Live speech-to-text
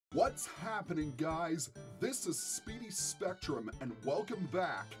What's happening, guys? This is Speedy Spectrum, and welcome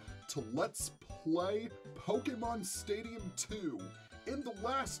back to Let's Play Pokemon Stadium 2. In the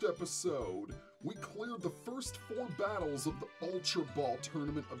last episode, we cleared the first 4 battles of the Ultra Ball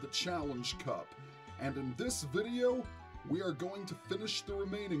tournament of the Challenge Cup, and in this video, we are going to finish the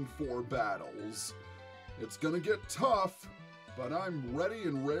remaining 4 battles. It's gonna get tough, but I'm ready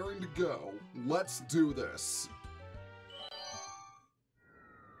and raring to go. Let's do this.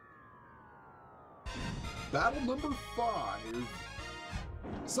 Battle number 5.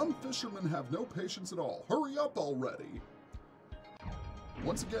 Some fishermen have no patience at all. Hurry up already!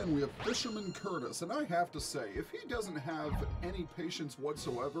 Once again, we have Fisherman Curtis, and I have to say, if he doesn't have any patience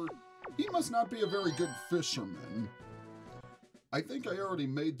whatsoever, he must not be a very good fisherman. I think I already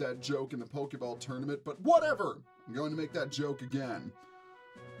made that joke in the Pokeball tournament, but whatever! I'm going to make that joke again.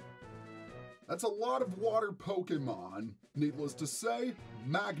 That's a lot of water Pokemon. Needless to say,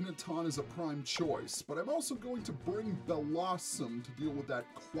 Magneton is a prime choice, but I'm also going to bring Blossom to deal with that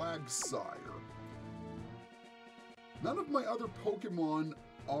Quagsire. None of my other Pokemon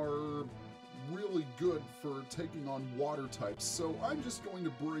are really good for taking on water types, so I'm just going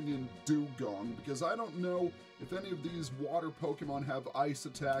to bring in Dewgong, because I don't know if any of these water Pokemon have ice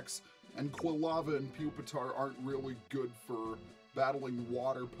attacks, and Quilava and Pupitar aren't really good for battling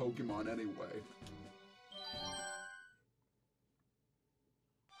water Pokemon anyway.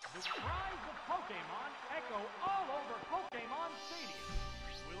 The cries of Pokémon echo all over Pokémon Stadium.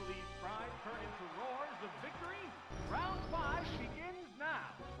 Will these cries turn into roars of victory? Round 5 begins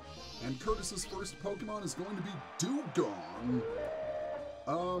now. And Curtis's first Pokemon is going to be Dewgong.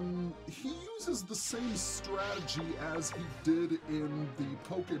 He uses the same strategy as he did in the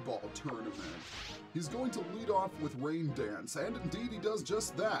Pokeball tournament. He's going to lead off with Rain Dance, and indeed he does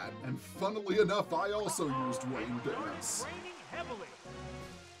just that. And funnily enough, I also used Rain Dance. Raining heavily.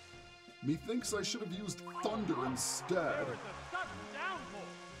 Methinks I should have used Thunder instead. There is a sudden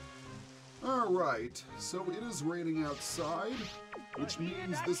downpour. Alright, so it is raining outside, which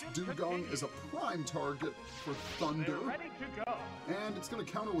means this Dewgong is a prime target for Thunder. They're ready to go. And it's going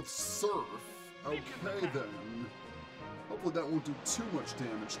to counter with Surf. Okay then. Hopefully that won't do too much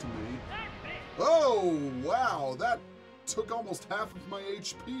damage to me. Oh, wow, that took almost half of my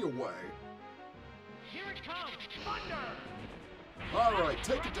HP away. Here it comes, Thunder! Alright,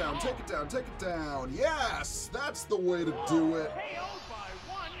 take it down, take it down, take it down. Yes, that's the way to do it. KO'd by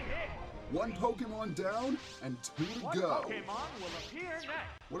 1 hit. 1 Pokemon down, and 2 to What go. Pokémon will appear next?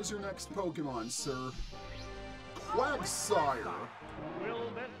 What is your next Pokemon, sir? Quagsire. Will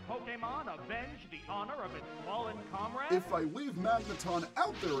this Pokémon avenge the honor of its fallen comrade? If I leave Magneton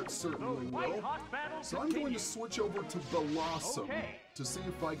out there, it certainly will. So I'm going to switch over to Blossom to see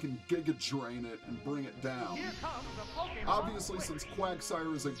if I can Giga Drain it and bring it down. Here comes a Pokémon. Obviously, since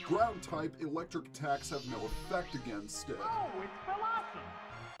Quagsire is a ground type, electric attacks have no effect against it. Oh, it's Blossom.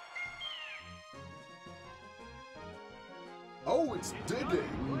 Oh, it's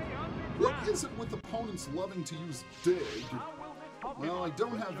digging! What is it with opponents loving to use dig? Well, I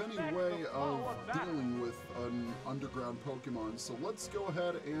don't have any way of dealing with an underground Pokemon, so let's go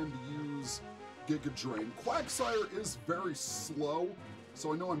ahead and use Giga Drain. Quagsire is very slow,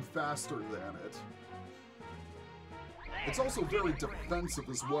 so I know I'm faster than it. It's also very defensive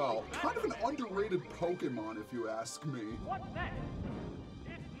as well. Kind of an underrated Pokemon, if you ask me. What's next?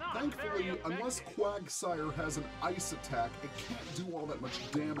 Thankfully, unless Quagsire has an ice attack, it can't do all that much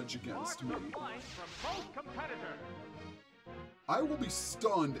damage against me. I will be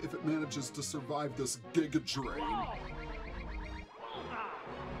stunned if it manages to survive this Giga Drain.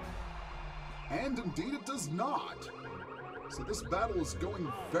 And indeed it does not. So this battle is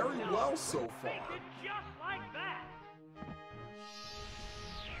going very well so far.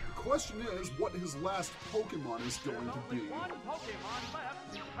 The question is what his last Pokemon is going to be.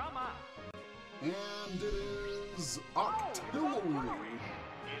 And it is Octillery,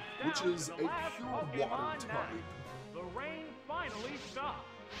 which is a pure water type. The rain finally stopped.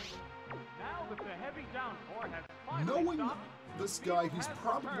 Now that the heavy downpour has finally Knowing stopped, this guy, he's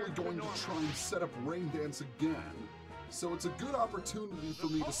probably going to try and set up Rain Dance again. So it's a good opportunity for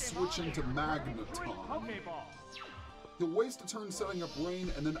me to switch into Magneton. He'll waste a turn setting up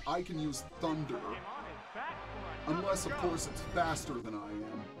Rain, and then I can use Thunder. Unless, of course, it's faster than I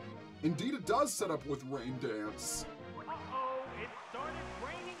am. Indeed, it does set up with Rain Dance. Uh-oh, it started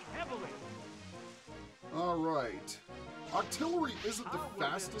raining heavily. Alright. Octillery isn't the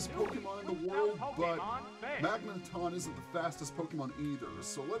fastest Pokemon in the world, but Magneton isn't the fastest Pokemon either,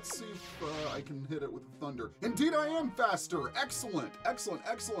 so let's see if I can hit it with Thunder. Indeed, I am faster! Excellent! Excellent,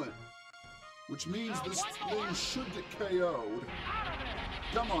 excellent! which means this thing should get KO'd.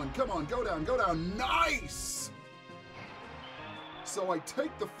 Come on, come on, go down, go down. Nice! So I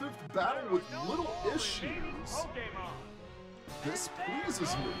take the 5th battle with little issues. This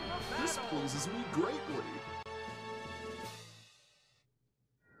pleases me. This pleases me greatly.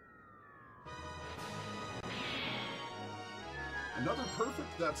 Another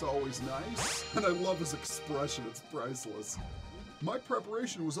perfect, that's always nice. And I love his expression, it's priceless. My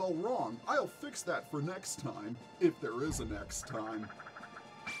preparation was all wrong. I'll fix that for next time, if there is a next time.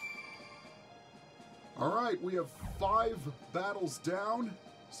 Alright, we have 5 battles down,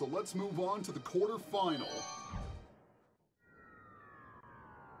 so let's move on to the quarterfinal.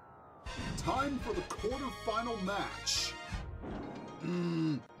 Time for the quarterfinal match.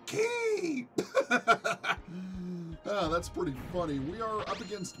 Key! Ah, that's pretty funny. We are up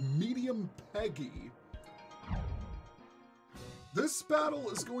against Medium Peggy. This battle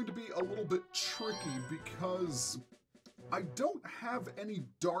is going to be a little bit tricky because I don't have any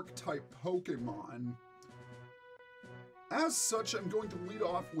Dark-type Pokemon. As such, I'm going to lead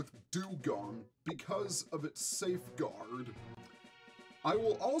off with Dugong because of its safeguard. I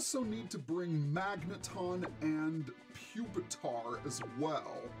will also need to bring Magneton and Pupitar as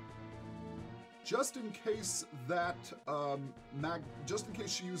well. Just in case that, just in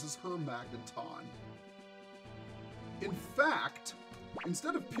case she uses her Magneton. In fact,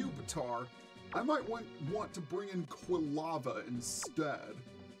 instead of Pupitar, I might want to bring in Quilava instead.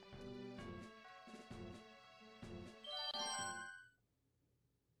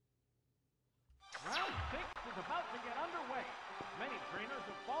 Round 6 is about to get underway. Many trainers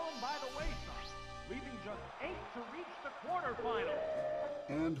have fallen by the wayside, leaving just 8 to reach the quarterfinals.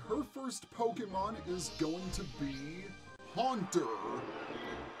 And her first Pokemon is going to be Haunter.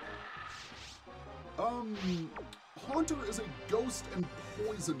 Haunter is a ghost and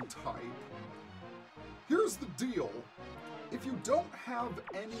poison type. Here's the deal. If you don't have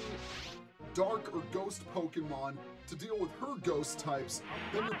any dark or ghost Pokemon to deal with her ghost types,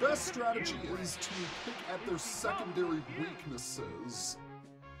 then your best strategy is to pick at their secondary weaknesses.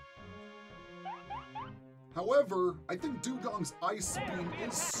 However, I think Dugong's Ice Beam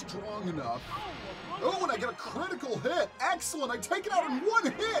is strong enough. Oh, and I get a critical hit! Excellent! I take it out in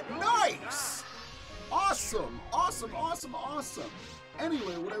one hit! Nice! Awesome! Awesome, awesome, awesome!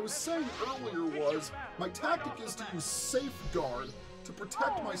 Anyway, what I was saying earlier was, my tactic is to use Safeguard to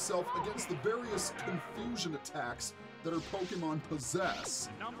protect myself against the various confusion attacks that her Pokemon possess.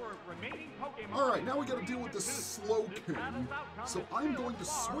 Alright, now we gotta deal with this Slowking. So I'm going to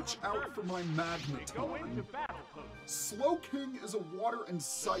switch out for my Magneton. Slowking is a water and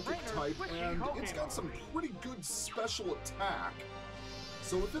psychic type, and it's got some pretty good special attack.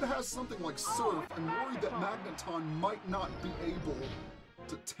 So if it has something like Surf, I'm worried that Magneton might not be able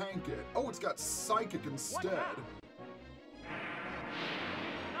to tank it. Oh, it's got Psychic instead.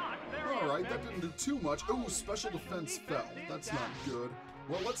 Alright, that didn't do too much. Ooh, special defense fell. That's not good.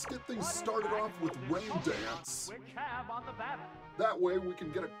 Well, let's get things started off with Rain Dance. That way we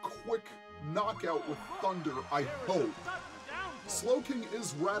can get a quick knockout with Thunder, I hope. Slowking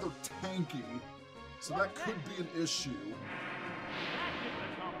is rather tanky, so that could be an issue.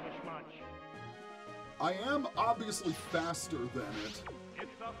 I am obviously faster than it,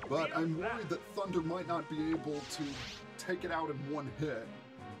 but I'm worried that Thunder might not be able to take it out in one hit.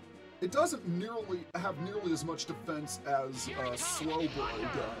 It doesn't have nearly as much defense as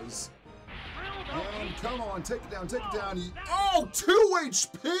Slowbro does. And come on, take it down, take it down. Oh, 2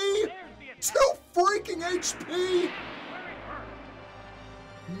 HP? 2 freaking HP?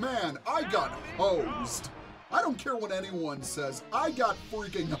 Man, I got hosed. I don't care what anyone says, I got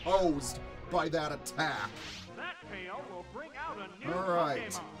freaking hosed by that attack.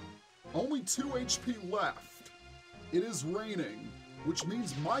 Alright, only 2 HP left. It is raining, which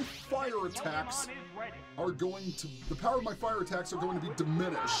means my fire attacks are going to, the power of my fire attacks are going to be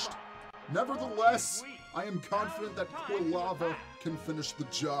diminished. Nevertheless, I am confident that Quilava can finish the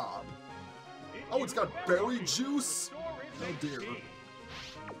job. Oh, it's got berry juice? Oh dear.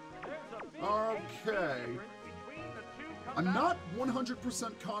 Okay. I'm not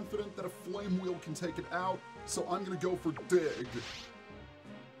 100% confident that a Flame Wheel can take it out, so I'm gonna go for Dig.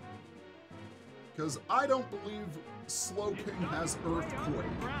 Because I don't believe Slowking has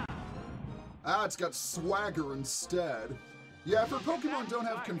Earthquake. Ah, it's got Swagger instead. Yeah, if her Pokemon don't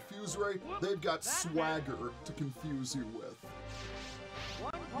have Confuse Ray, they've got Swagger to confuse you with.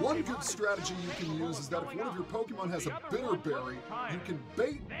 One good strategy you can use is that if one of your Pokemon has a Bitter Berry, you can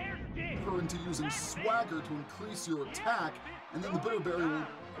bait her into using Swagger to increase your attack, and then the Bitter Berry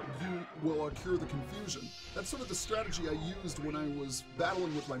will cure the confusion. That's sort of the strategy I used when I was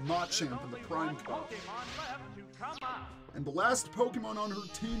battling with my Machamp in the Prime Cup. And the last Pokemon on her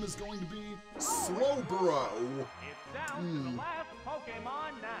team is going to be Slowbro.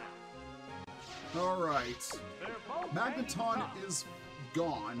 Alright. Magneton is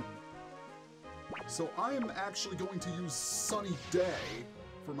gone. So I am actually going to use Sunny Day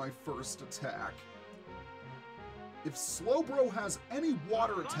for my first attack. If Slowbro has any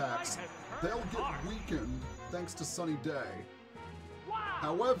water attacks, they'll get weakened thanks to Sunny Day.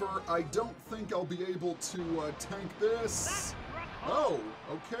 However, I don't think I'll be able to tank this. Oh,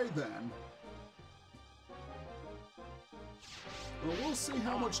 okay then. Well, we'll see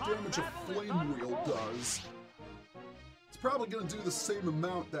how much damage a Flame Wheel does. It's probably going to do the same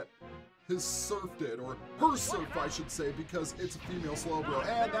amount that his Surf did, or her Surf, I should say, because it's a female Slowbro,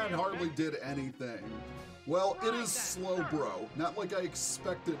 and that hardly did anything. Well, it is Slowbro, not like I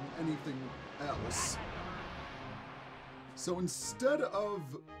expected anything else. So instead of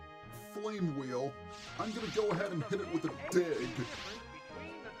Flame Wheel, I'm going to go ahead and hit it with a Dig.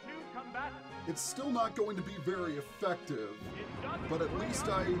 It's still not going to be very effective, but at least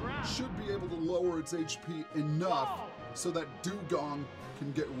I should be able to lower its HP enough so that Dugong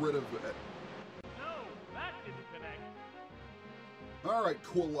can get rid of it. Alright,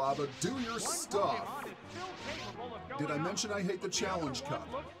 Quilava, do your stuff. Did I mention I hate the Challenge Cup?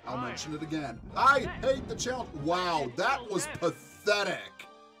 I'll mention it again. I hate the challenge. Wow, that was pathetic.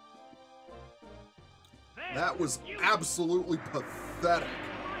 That was absolutely pathetic.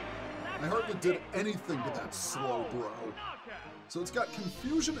 I hardly did anything to that Slowbro. So it's got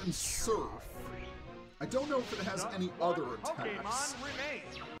Confusion and Surf. I don't know if it has any other attacks.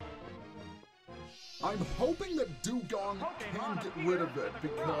 I'm hoping that Dugong can get rid of it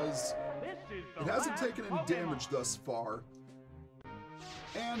because it hasn't taken any damage thus far.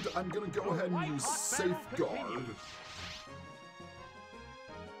 And I'm going to go ahead and use Safeguard.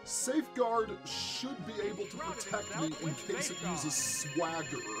 Safeguard should be able to protect me in case it uses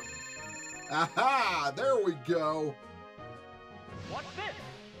Swagger. Aha! There we go!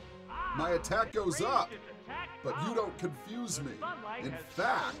 My attack goes up, but you don't confuse me. In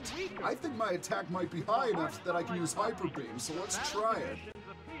fact, I think my attack might be high enough that I can use Hyper Beam, so let's try it.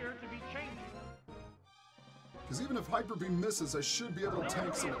 Because even if Hyper Beam misses, I should be able to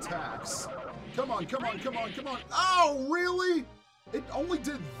tank some attacks. Come on, come on, come on, come on. Oh, really? It only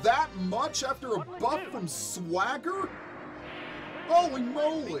did that much after a buff from Swagger? Holy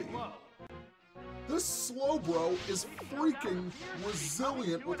moly! This Slowbro is freaking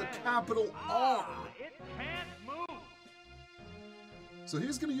resilient with a capital R. So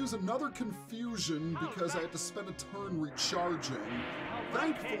he's going to use another Confusion because I have to spend a turn recharging.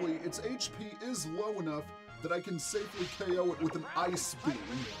 Thankfully, its HP is low enough that I can safely KO it with an Ice Beam.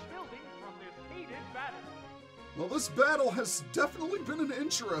 Well, this battle has definitely been an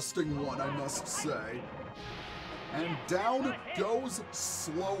interesting one, I must say. And down goes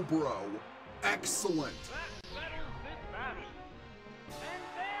Slowbro. Excellent.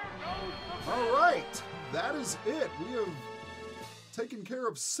 Alright, that is it. We have taken care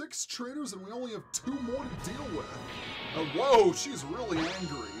of 6 trainers and we only have 2 more to deal with. Oh, whoa, she's really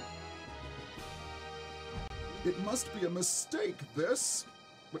angry. It must be a mistake, this.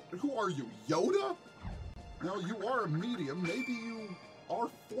 But who are you, Yoda? Now, you are a medium. Maybe you are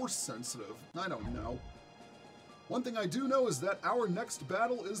force sensitive. I don't know. One thing I do know is that our next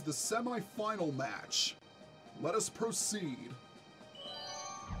battle is the semi-final match. Let us proceed.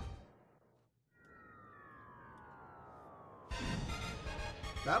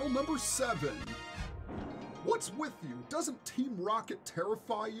 Battle number 7. What's with you? Doesn't Team Rocket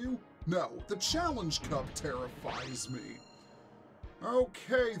terrify you? No, the Challenge Cup terrifies me.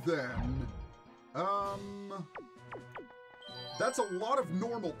 Okay then. That's a lot of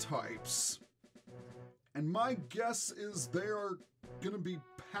normal types. And my guess is they are gonna be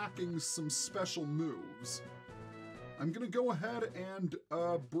packing some special moves. I'm gonna go ahead and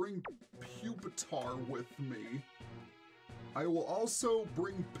bring Pupitar with me. I will also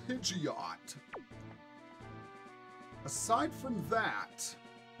bring Pidgeot. Aside from that,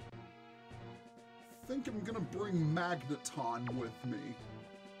 I think I'm gonna bring Magneton with me.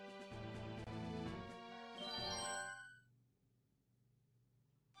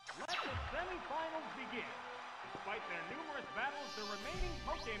 Let the semifinals begin. Despite their numerous battles, the remaining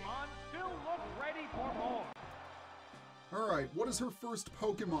Pokémon still look ready for more. Alright, what is her first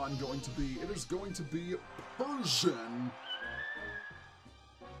Pokemon going to be? It is going to be Persian.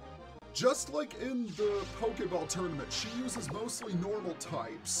 Just like in the Pokeball tournament, she uses mostly normal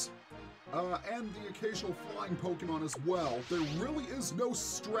types. And the occasional flying Pokemon as well. There really is no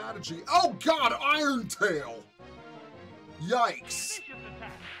strategy. Oh god, Iron Tail! Yikes.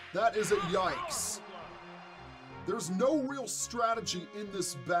 That is a yikes. There's no real strategy in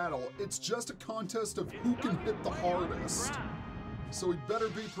this battle. It's just a contest of who can hit the hardest. So we better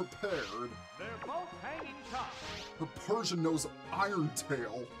be prepared. They're both hanging tough. Her Persian knows Iron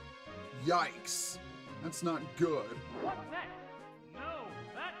Tail. Yikes. That's not good. What's next? No,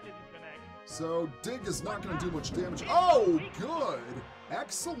 that didn't connect. So Dig is not going to do much damage. Oh, good.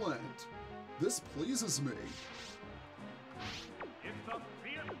 Excellent. This pleases me. It's a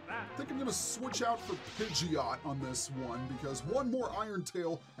fierce battle. I think I'm going to switch out for Pidgeot on this one because one more Iron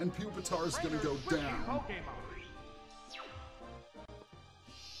Tail and Pupitar is going to go down. Pokemon.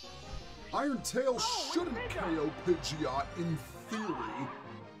 Iron Tail shouldn't KO Pidgeot in theory.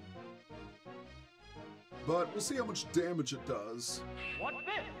 But we'll see how much damage it does. What's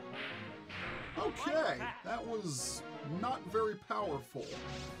this? Okay, that was not very powerful.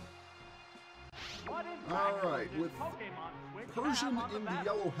 What is Alright, with Pokemon switch Persian have on in the battle?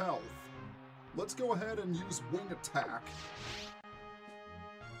 yellow health, let's go ahead and use Wing Attack.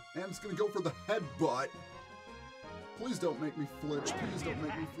 And it's gonna go for the Headbutt. Please don't make me flinch, please don't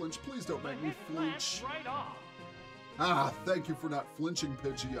make me flinch, please don't make me flinch. Right off. Ah, thank you for not flinching,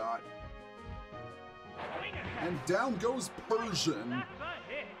 Pidgeot. Wing attack. And down goes Persian. That's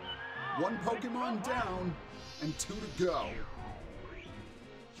a hit. One Pokemon down, and 2 to go.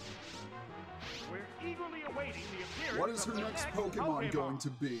 We're eagerly awaiting the appearance What is her of the next Pokemon going to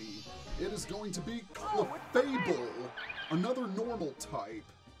be? It is going to be Clefable, another normal type.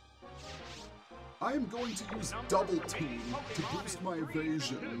 I am going to use Double Team to boost my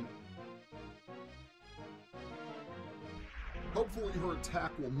evasion. Hopefully her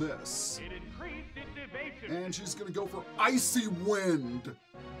attack will miss. It increased its evasion. And she's gonna go for Icy Wind.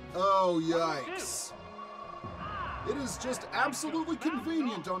 Oh, yikes. It is just absolutely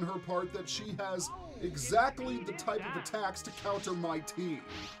convenient on her part that she has exactly the type of attacks to counter my team.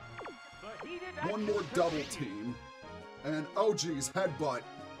 The heated One action more double continues. team. And oh geez, Headbutt.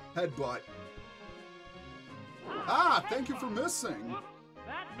 Headbutt. Ah, thank you for missing. Whoop,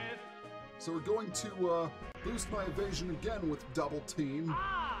 that missed. So we're going to boost my evasion again with double team.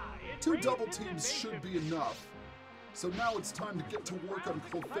 Ah, it 2 raised double its teams evasion. should be enough. So now it's time to get to work on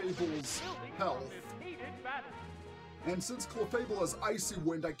Clefable's Building health. this heated battle. And since Clefable has Icy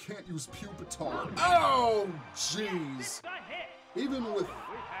Wind, I can't use Pupitar. Oh, jeez. It's a hit. Even with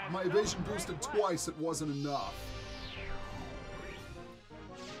my evasion boosted twice, it wasn't enough.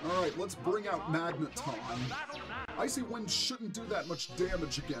 Alright, let's bring out Magneton. Battle now. Icy Wind shouldn't do that much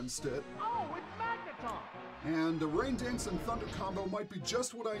damage against it. Oh, it's Magneton. And the Rain Dance and Thunder combo might be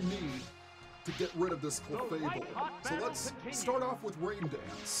just what I need to get rid of this Clefable. So let's start off with Rain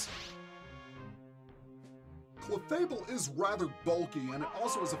Dance. Clefable is rather bulky, and it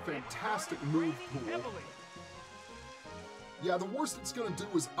also has a fantastic move pool. Heavily. Yeah, the worst it's gonna do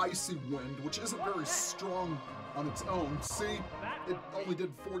is Icy Wind, which isn't very strong on its own. See, it only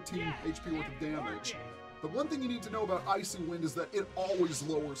did 14 HP worth of damage. The one thing you need to know about Icy Wind is that it always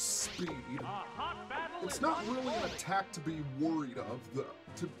lowers speed. A hot battle It's is not on really an point. attack to be worried of,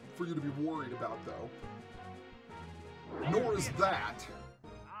 for you to be worried about, though. Nor is that.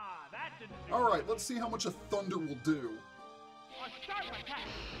 Ah, that didn't do Alright, let's see how much a Thunder will do. a sharp attack.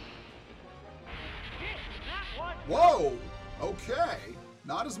 Hit that one. Whoa! Okay,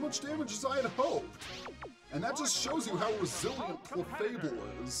 not as much damage as I had hoped. And that just shows you how resilient Clefable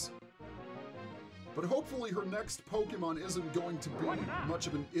is. But hopefully her next Pokemon isn't going to be much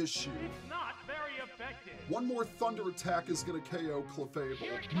of an issue. It's not very effective. One more Thunder attack is going to KO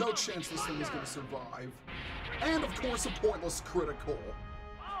Clefable. No chance this thing is going to survive. And of course a pointless critical.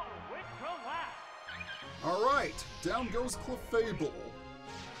 Oh, it collapsed. Alright, down goes Clefable.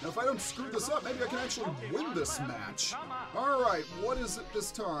 Now if I don't screw this up, maybe I can actually win this match. Alright, what is it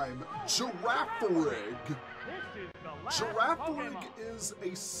this time? Girafarig. This is the last Girafarig Pokemon. is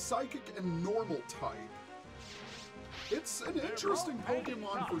a Psychic and Normal type. It's an interesting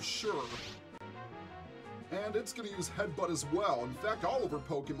Pokemon for sure. And it's going to use Headbutt as well. In fact, all of her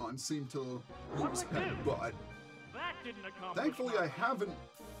Pokemon seem to use Headbutt. That didn't accomplish Thankfully, I much. haven't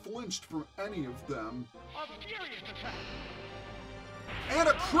flinched from any of them. A furious attack. And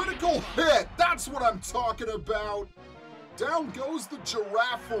a critical hit! That's what I'm talking about! Down goes the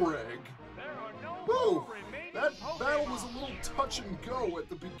Girafarig. There are no Whew! more remaining That battle Pokemon. was a little touch and go at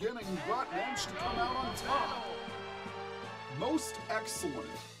the beginning, but managed to come out on top. Most excellent.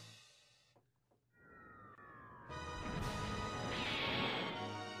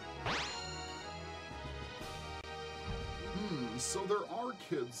 so there are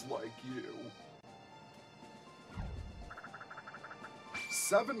kids like you.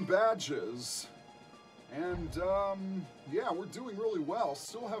 7 badges. And, yeah, we're doing really well.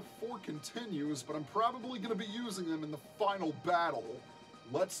 Still have 4 continues, but I'm probably going to be using them in the final battle.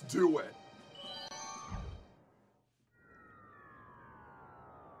 Let's do it.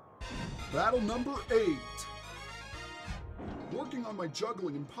 Battle number 8. Working on my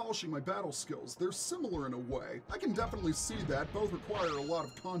juggling and polishing my battle skills. They're similar in a way. I can definitely see that. Both require a lot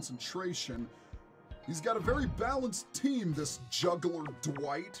of concentration. He's got a very balanced team, this Juggler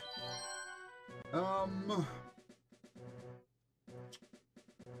Dwight.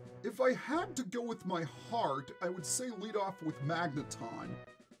 If I had to go with my heart, I would say lead off with Magneton.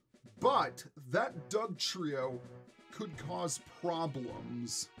 But that Doug trio could cause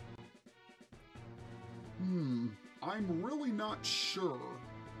problems. I'm really not sure.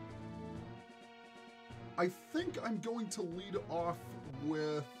 I think I'm going to lead off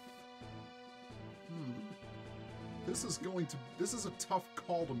with... This is a tough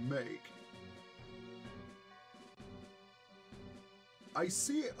call to make. I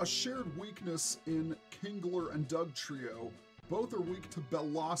see a shared weakness in Kingler and Doug Trio. Both are weak to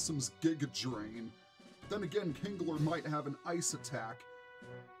Bellossom's Giga Drain. Then again, Kingler might have an ice attack.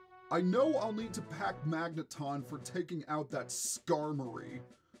 I know I'll need to pack Magneton for taking out that Skarmory.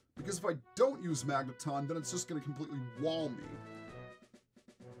 Because if I don't use Magneton, then it's just going to completely wall me.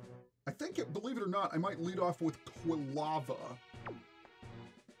 I think, believe it or not, I might lead off with Quilava.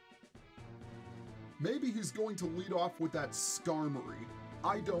 Maybe he's going to lead off with that Skarmory.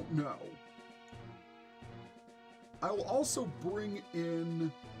 I don't know. I'll also bring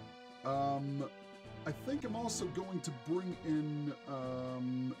in, I think I'm also going to bring in,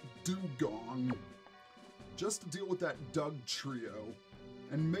 Dugong. Just to deal with that Doug trio.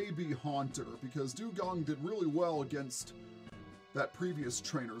 And maybe Haunter, because Dugong did really well against that previous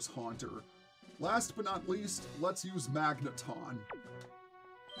trainer's Haunter. Last but not least, let's use Magneton.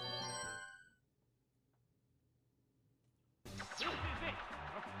 This is it,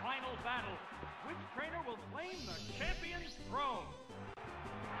 the final battle. Which trainer will claim the champion's throne?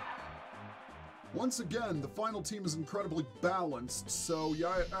 Once again, the final team is incredibly balanced, so you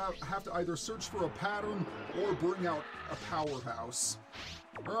have to either search for a pattern or bring out a powerhouse.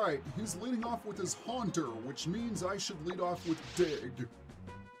 Alright, he's leading off with his Haunter, which means I should lead off with Dig.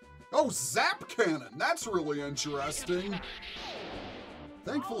 Oh, Zap Cannon! That's really interesting.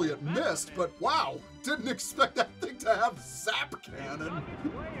 Thankfully it missed, but wow, didn't expect that thing to have Zap Cannon.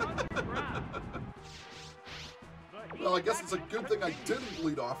 Well, I guess it's a good thing I didn't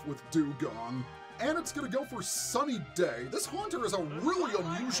lead off with Dugong. And it's gonna go for Sunny Day. This Haunter is a really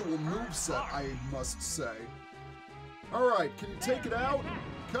unusual moveset, I must say. Alright, can you take it out?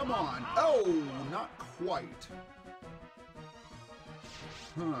 Come on. Oh, not quite.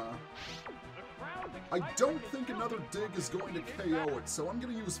 Huh. I don't think another Dig is going to KO it, so I'm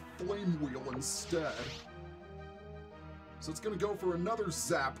going to use Flame Wheel instead. So it's going to go for another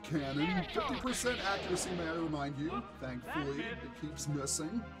Zap Cannon. 50% accuracy, may I remind you. Thankfully, it keeps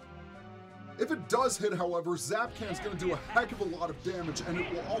missing. If it does hit, however, Zap Cannon's going to do a heck of a lot of damage, and it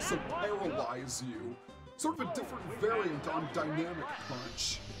will also paralyze you. Sort of a different variant on Dynamic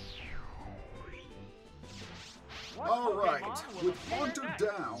Punch. Alright, with Haunter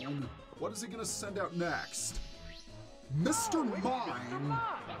down, what is he going to send out next? Mr. Mime.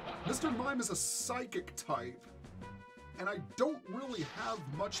 Mr. Mime is a psychic type, and I don't really have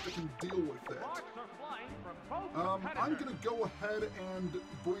much that can deal with it. I'm going to go ahead and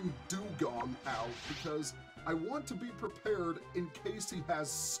bring Dugong out, because I want to be prepared in case he has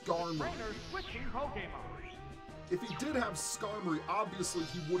Skarmory. If he did have Skarmory, obviously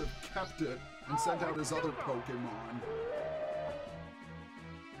he would have kept it and sent out his other Pokemon.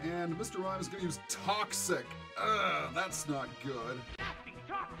 And Mr. Mime is going to use Toxic. Ugh, that's not good.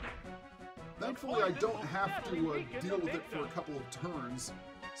 Thankfully, I don't have to deal with it for a couple of turns,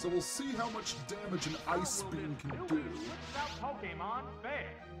 so we'll see how much damage an Ice Beam can do.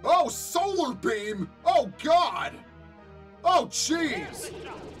 Oh, Solar Beam! Oh, God! Oh, jeez!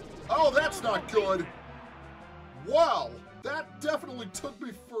 Oh, that's not good! Wow, that definitely took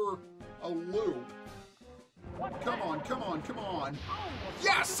me for a loop. Come on, come on, come on.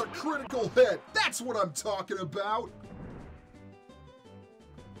 Yes, a critical hit! That's what I'm talking about!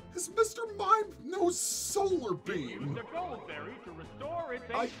 Has Mr. Mime no Solar Beam?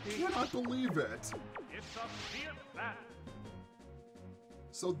 I cannot believe it.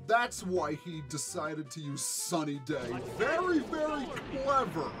 So that's why he decided to use Sunny Day. Very, very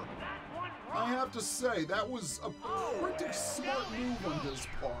clever. I have to say, that was a pretty smart move on his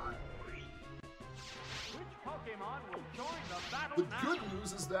part. Which Pokemon will join the battle? The good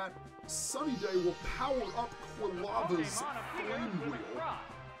news is that Sunny Day will power up Quilava's Flame Wheel.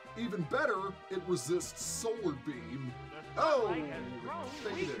 Even better, it resists Solar Beam. Oh,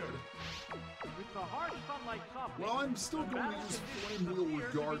 faded. Well, I'm still going to use Flame Wheel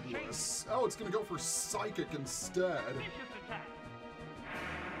regardless. Oh, it's going to go for Psychic instead.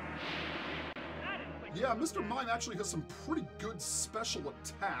 Yeah, Mr. Mime actually has some pretty good special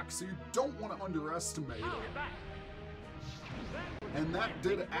attacks, so you don't want to underestimate it. And that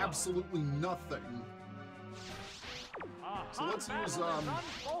did absolutely nothing. So let's use,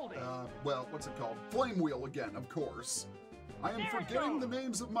 well, what's it called? Flame Wheel again, of course. I am forgetting the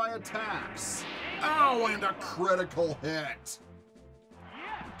names of my attacks. Oh, and a critical hit.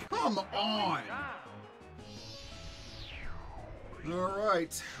 Come on.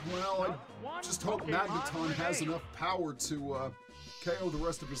 Alright, well, I just hope Magneton has enough power to KO the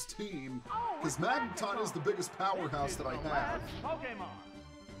rest of his team, because Magneton is the biggest powerhouse that I have.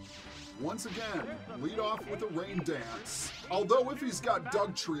 Once again, lead off with a Rain Dance. Although if he's got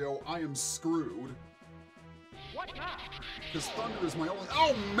Doug Trio, I am screwed. Because Thunder is my only—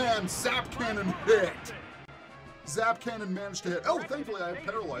 oh man, Zap Cannon hit! Zap Cannon managed to hit— oh, thankfully I have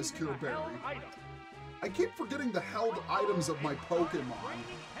Paralyzed Cure Berry. I keep forgetting the held items of my Pokemon.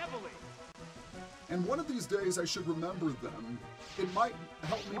 And one of these days I should remember them. It might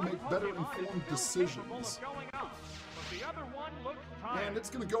help me make better informed decisions. And it's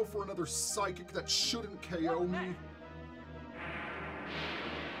gonna go for another Psychic that shouldn't KO me.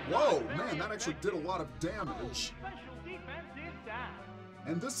 Whoa, man, that actually did a lot of damage.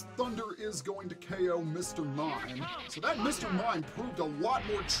 And this Thunder is going to KO Mr. Mime. So that Mr. Mime proved a lot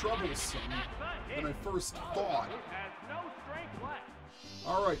more troublesome than I first thought.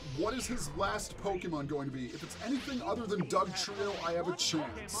 Alright, what is his last Pokemon going to be? If it's anything other than Doug Trio, I have a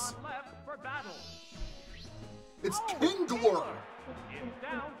chance. It's Kingler!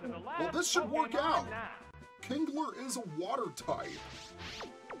 Well, this should work out. Kingler is a water type.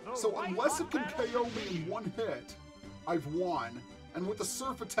 So unless it can KO me in one hit, I've won. And with the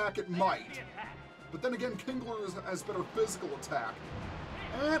Surf Attack, it might. But then again, Kingler has better physical attack.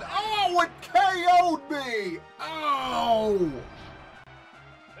 And oh, it KO'd me! Oh!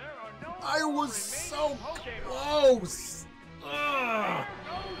 I was so close! Ugh.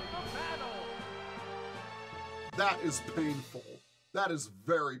 That is painful. That is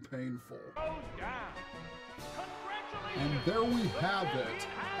very painful. And there we have it.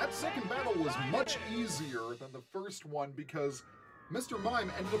 That second battle was much easier than the first one because Mr. Mime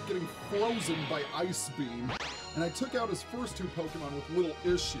ended up getting frozen by Ice Beam, and I took out his first two Pokemon with little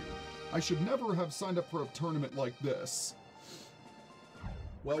issue. I should never have signed up for a tournament like this.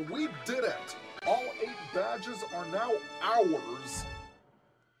 Well, we did it! All 8 badges are now ours!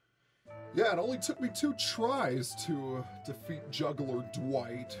 Yeah, it only took me 2 tries to defeat Juggler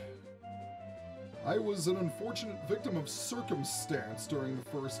Dwight. I was an unfortunate victim of circumstance during the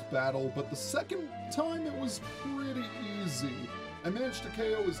first battle, but the second time it was pretty easy. I managed to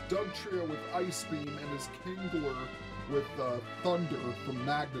KO his Doug Trio with Ice Beam and his Kingler with Thunder from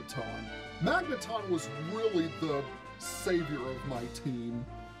Magneton. Magneton was really the savior of my team,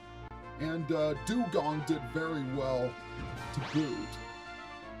 and Dugong did very well to boot.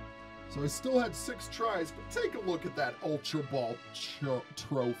 So I still had 6 tries, but take a look at that Ultra Ball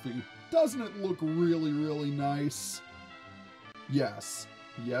trophy. Doesn't it look really, really nice? Yes.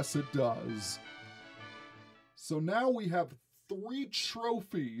 Yes, it does. So now we have 3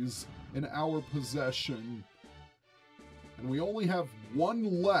 trophies in our possession. And we only have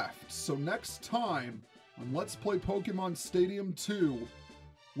 1 left. So next time on Let's Play Pokemon Stadium 2,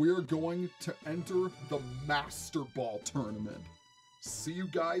 we are going to enter the Master Ball Tournament. See you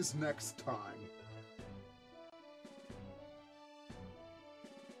guys next time.